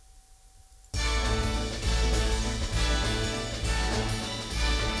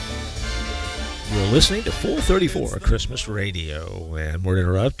listening to Full 34 Christmas Radio, and we're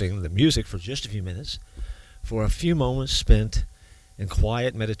interrupting the music for just a few minutes for a few moments spent in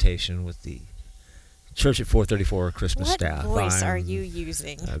quiet meditation with the Church at 434 Christmas staff. What voice are you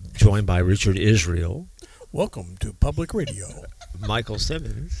using? Joined by Richard Israel. Welcome to Public Radio. Michael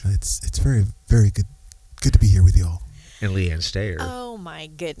Simmons. It's very, very good to be here with you all. And Leanne Stayer. Oh, my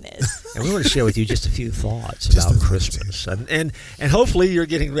goodness. And we want to share with you just a few thoughts about Christmas. And hopefully you're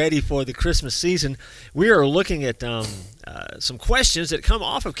getting ready for the Christmas season. We are looking at some questions that come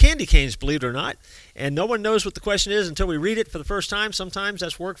off of candy canes, believe it or not. And no one knows what the question is until we read it for the first time. Sometimes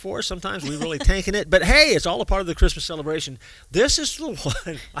that's work for us. Sometimes we're really tanking it. But, hey, it's all a part of the Christmas celebration. This is the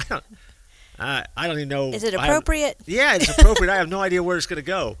one. I don't even know. Is it appropriate? Yeah, it's appropriate. I have no idea where it's going to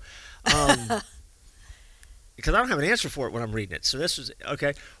go. Because I don't have an answer for it when I'm reading it. So this is,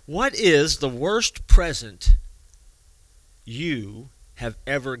 okay. What is the worst present you have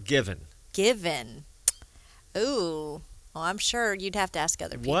ever given? Given. Ooh. Well, I'm sure you'd have to ask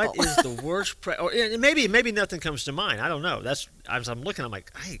other people. What is the worst maybe nothing comes to mind. I don't know. As I'm looking, I'm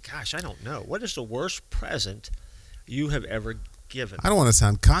like, hey, gosh, I don't know. What is the worst present you have ever given? I don't want to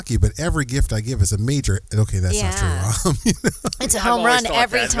sound cocky, but every gift I give is a major. Okay, that's not true. It's a home run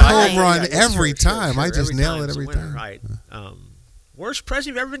every time. Home run every time. I just nail it every time. Right. Worst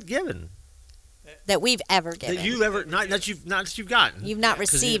present you've ever been given? That we've ever given. That you ever not that you've gotten. You've not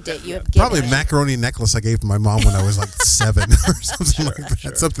received it. You have given probably it. A macaroni necklace I gave to my mom when I was like 7 or something like that.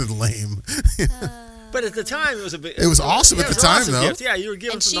 Sure. Something lame. But at the time, it was a bit. It was awesome at the time, though. Gift. Yeah, you were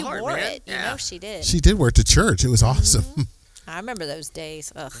giving from the heart, wore man. it. You know she did. She did wear it to church. It was awesome. I remember those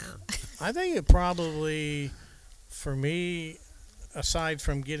days. Ugh. I think it probably, for me, aside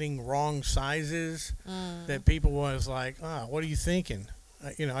from getting wrong sizes, that people was like, what are you thinking?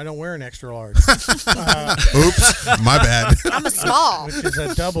 I don't wear an extra large. Oops, my bad. I'm a small. Which is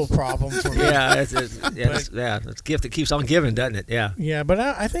a double problem for me. Yeah, it's a gift that keeps on giving, doesn't it? Yeah. Yeah, but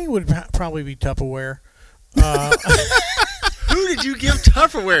I think it would probably be Tupperware. Who did you give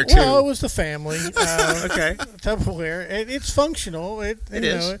Tupperware to? Well, it was the family. Okay. Tupperware. It's functional. It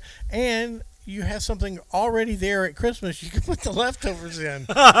is. And you have something already there at Christmas. You can put the leftovers in.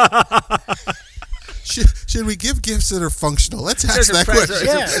 Should we give gifts that are functional? Let's ask that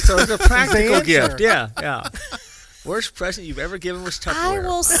question. So it's a practical gift. Yeah. Worst present you've ever given was Tupperware. I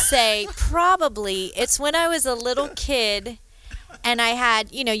will say probably it's when I was a little kid and I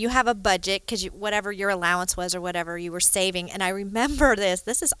had, you have a budget because whatever your allowance was or whatever you were saving. And I remember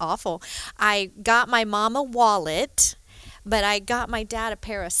this is awful. I got my mom a wallet, but I got my dad a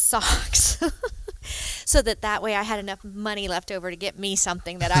pair of socks. So that way I had enough money left over to get me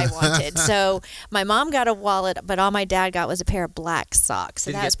something that I wanted. So my mom got a wallet, but all my dad got was a pair of black socks.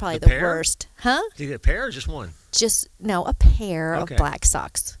 So that was probably the worst. Huh? Did you get a pair or just one? A pair of black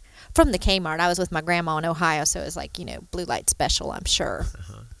socks. From the Kmart. I was with my grandma in Ohio, so it was like, blue light special, I'm sure.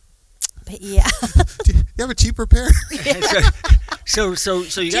 Uh-huh. But yeah. Do you have a cheaper pair? So you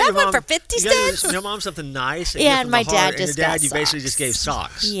Do got you have one for 50 cents? Your mom something nice. And my dad just got you socks. basically just gave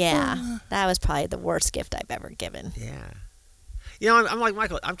socks. Yeah, that was probably the worst gift I've ever given. Yeah. I'm like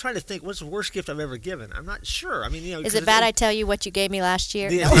Michael. I'm trying to think. What's the worst gift I've ever given? I'm not sure. I mean, Is it bad I tell you what you gave me last year?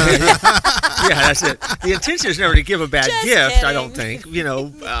 Yeah, that's it. The intention is never to give a bad Just gift. kidding. I don't think.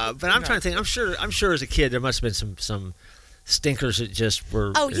 But I'm trying to think. I'm sure as a kid there must have been some stinkers that just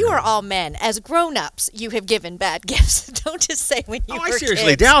were. Oh, you are all men. As grown-ups, you have given bad gifts. Don't just say when you were I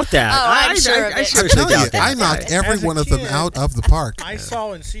seriously kids. doubt that. Oh, I'm sure of it. I seriously doubt that. I knocked every one of them out of the park. I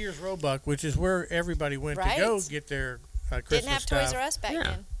saw in Sears Roebuck, which is where everybody went to go get their Christmas Didn't have stuff. Toys R Us back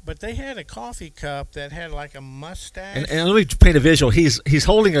then. But they had a coffee cup that had like a mustache. And let me paint a visual. He's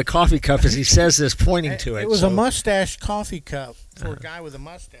holding a coffee cup as he says this, pointing to it. It was a mustache coffee cup for a guy with a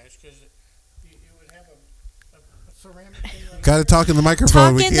mustache because it would have a ceramic thing. Got to talk in the microphone.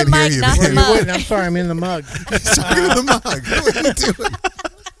 Talk We in can't the hear mic, you. not the mug. I'm sorry, I'm in the mug. Talk in the mug. What are you doing?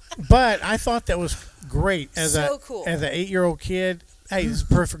 But I thought that was great as cool. as an 8-year-old kid. Hey, he's a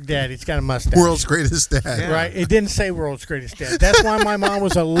perfect dad. He's got a mustache. World's greatest dad. Yeah. Right? It didn't say world's greatest dad. That's why my mom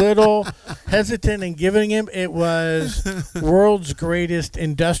was a little hesitant in giving him. It was world's greatest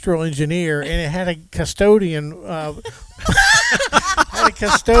industrial engineer, and it had a custodian, with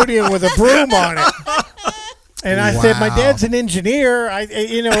a broom on it. And I said, my dad's an engineer.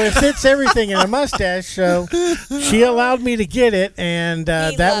 It fits everything in a mustache. So she allowed me to get it, and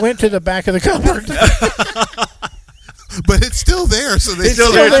that went to the back of the cupboard. But it's still there, so It's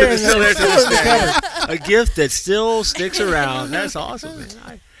still there to this day. A gift that still sticks around. That's awesome, man.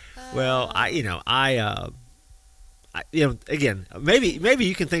 again, maybe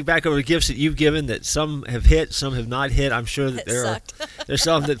you can think back over the gifts that you've given that some have hit, some have not hit. I'm sure that there's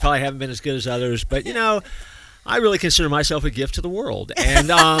some that probably haven't been as good as others. But I really consider myself a gift to the world, and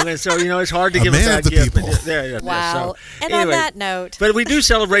so it's hard to give a bad gift. Wow! And on that note, but we do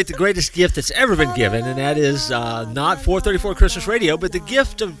celebrate the greatest gift that's ever been given, and that is not 434 Christmas Radio, but the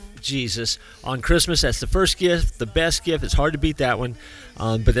gift of Jesus on Christmas. That's the first gift, the best gift. It's hard to beat that one,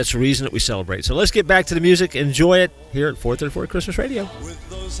 but that's the reason that we celebrate. So let's get back to the music. Enjoy it here at 434 Christmas Radio. With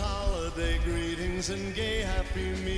those holiday greetings and gay happy